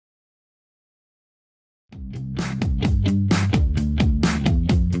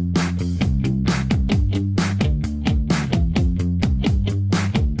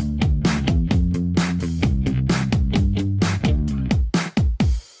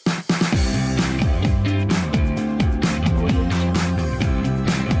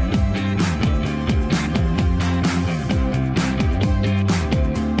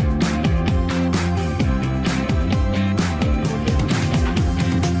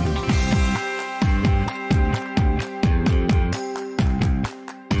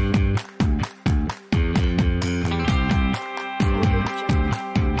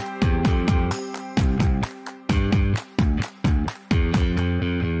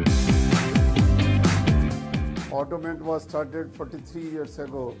Automat was started 43 years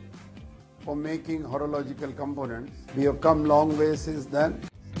ago for making horological components. We have come long way since then.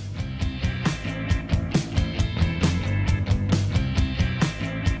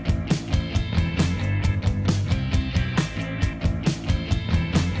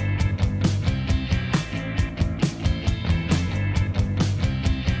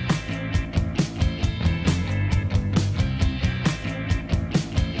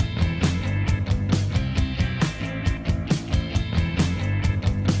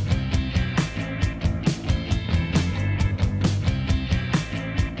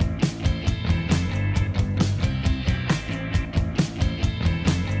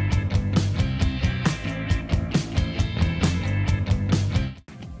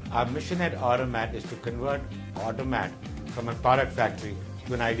 Our mission at Automat is to convert Automat from a product factory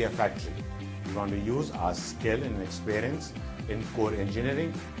to an idea factory. We want to use our skill and experience in core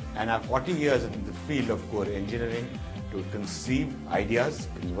engineering and our 40 years in the field of core engineering to conceive ideas,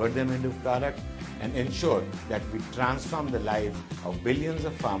 convert them into product, and ensure that we transform the lives of billions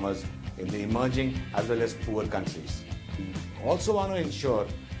of farmers in the emerging as well as poor countries. We also want to ensure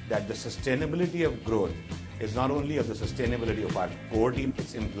that the sustainability of growth is not only of the sustainability of our core team,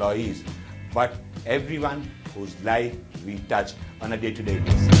 its employees, but everyone whose life we touch on a day-to-day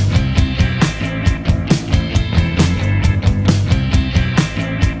basis.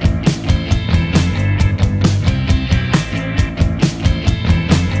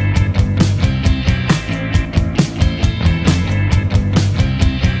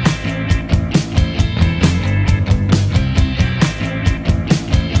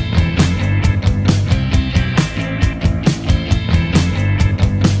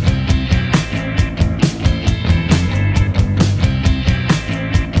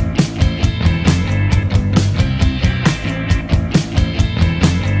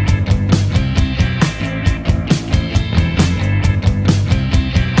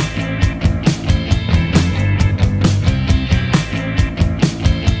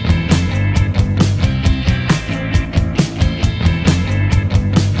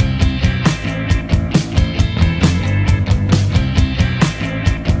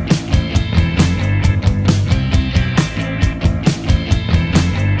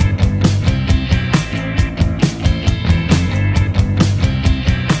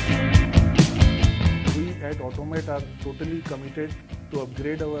 Automat are totally committed to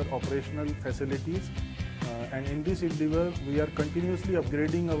upgrade our operational facilities, and in this endeavor we are continuously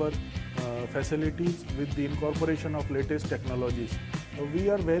upgrading our facilities with the incorporation of latest technologies. We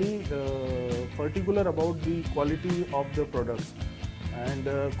are very particular about the quality of the products,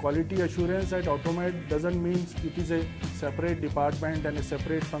 and quality assurance at Automat doesn't mean it is a separate department and a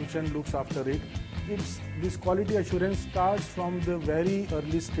separate function looks after it. This quality assurance starts from the very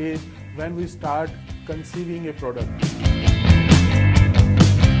early stage when we start conceiving a product.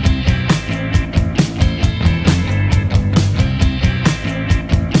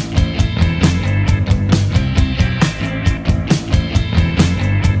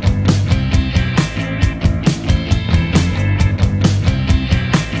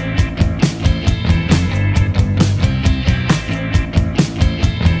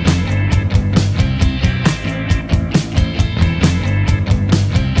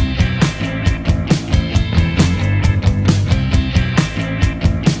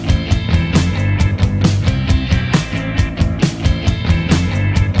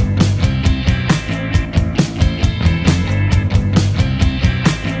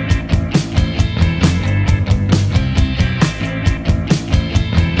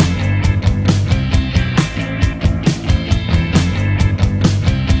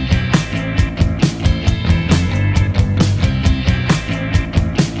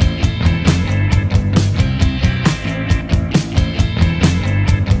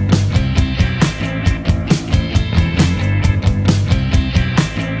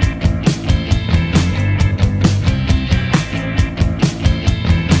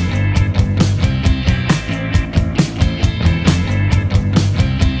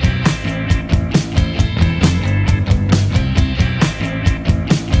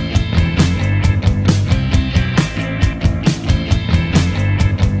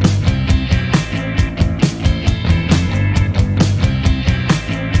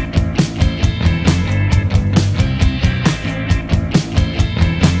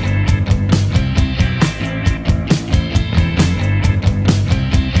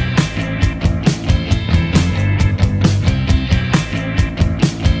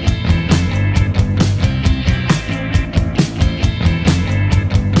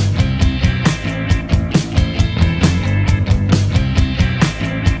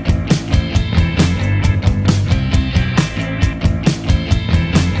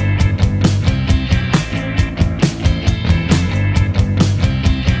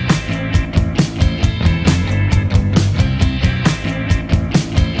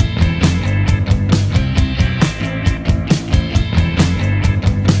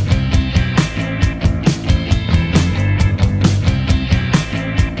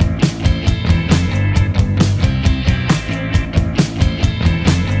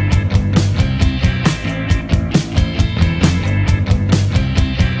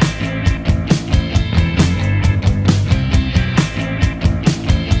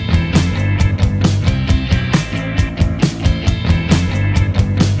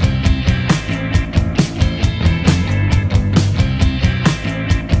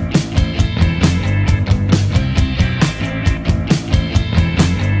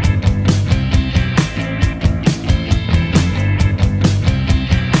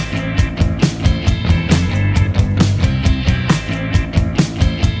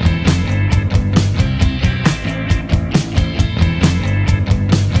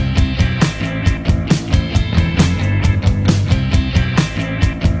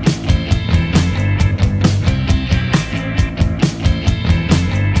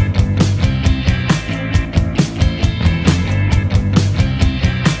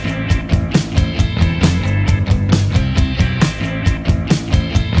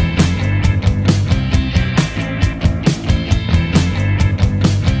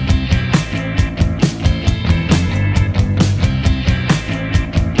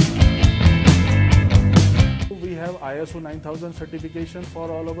 9000 certification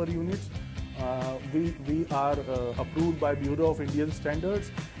for all our units. We are approved by Bureau of Indian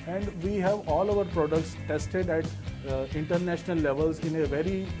Standards, and we have all our products tested at international levels in a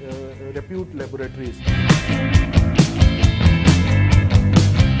very reputed laboratories.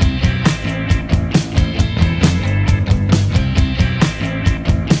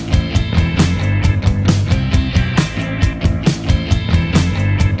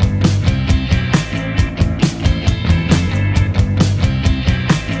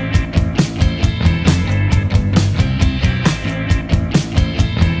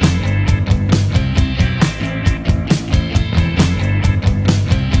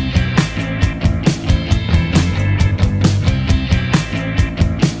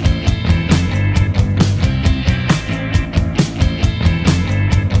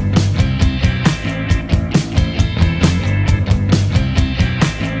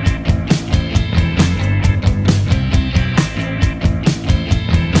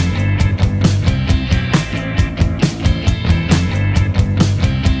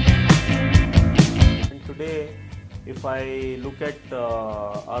 If I look at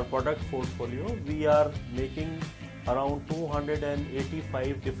our product portfolio, we are making around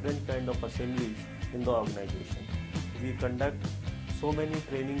 285 different kind of assemblies in the organization. We conduct so many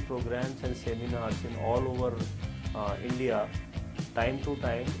training programs and seminars in all over India, time to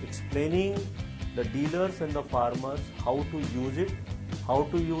time, explaining the dealers and the farmers how to use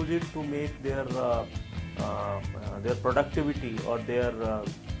it to make their productivity or their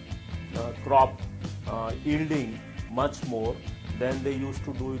crop yielding much more than they used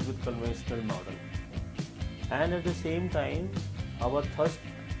to do it with conventional model. And at the same time, our thrust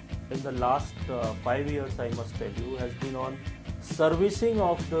in the last 5 years, I must tell you, has been on servicing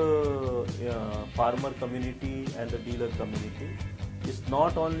of the farmer community and the dealer community. It's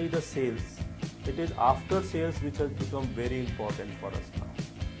not only the sales, it is after sales which has become very important for us now.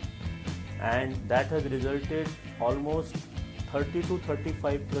 And that has resulted almost 30 to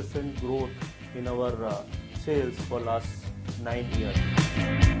 35% growth in our sales for last 9 years.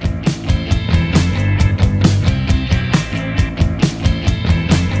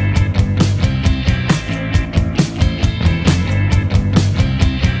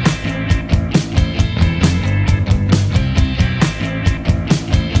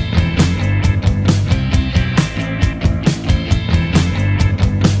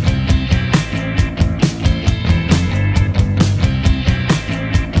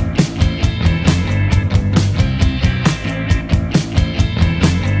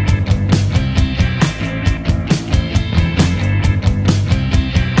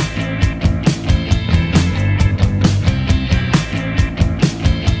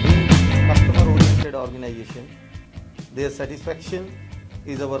 Their satisfaction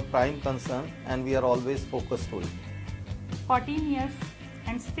is our prime concern, and we are always focused to it. 14 years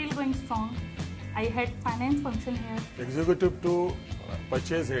and still going strong. I had finance function here. Executive to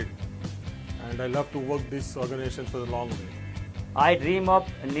purchase head, and I love to work this organization for the long way. I dream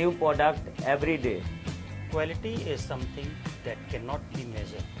of a new product every day. Quality is something that cannot be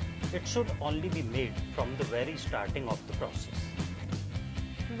measured. It should only be made from the very starting of the process.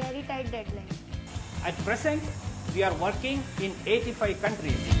 Very tight deadline. At present, we are working in 85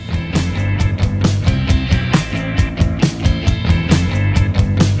 countries.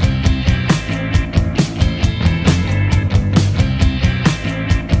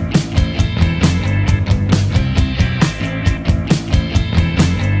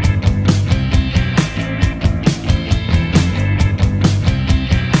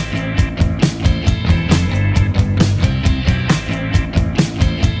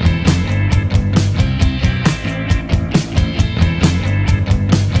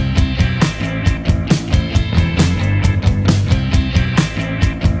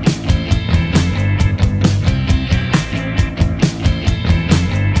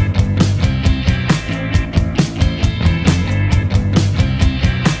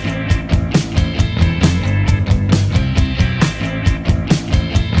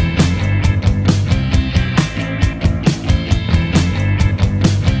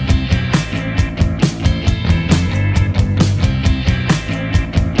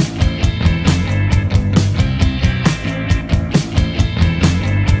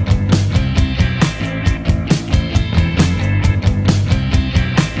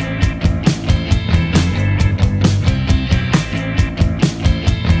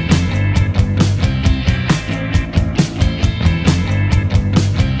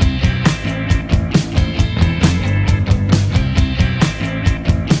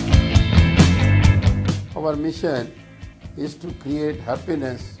 Our mission is to create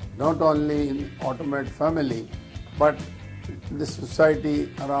happiness not only in Automat family but the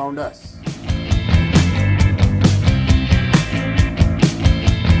society around us.